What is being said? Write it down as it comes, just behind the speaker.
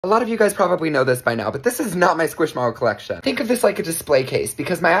A lot of you guys probably know this by now, but this is not my Squishmallow collection. Think of this like a display case,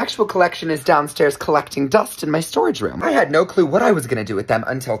 because my actual collection is downstairs collecting dust in my storage room. I had no clue what I was gonna do with them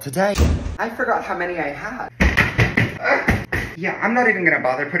until today. I forgot how many I had. Yeah, I'm not even gonna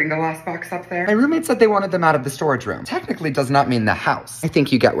bother putting the last box up there. My roommate said they wanted them out of the storage room. Technically does not mean the house. I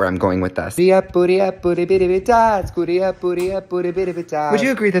think you get where I'm going with this. Would you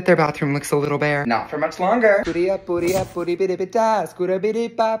agree that their bathroom looks a little bare? Not for much longer. I'm gonna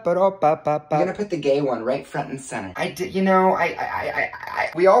put the gay one right front and center.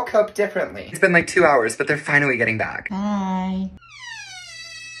 We all cope differently. It's been like 2 hours, but they're finally getting back. Hi.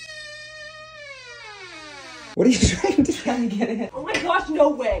 What are you trying to get in? Oh my gosh, no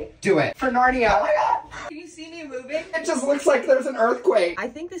way. Do it. For Narnia. Oh my God. Can you see me moving? It just looks like there's an earthquake. I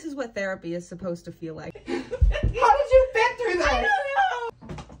think this is what therapy is supposed to feel like. How did you fit through this? I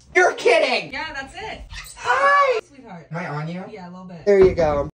don't know. You're kidding. Yeah, that's it. Hi. Sweetheart. Am I on you? Yeah, a little bit. There you go.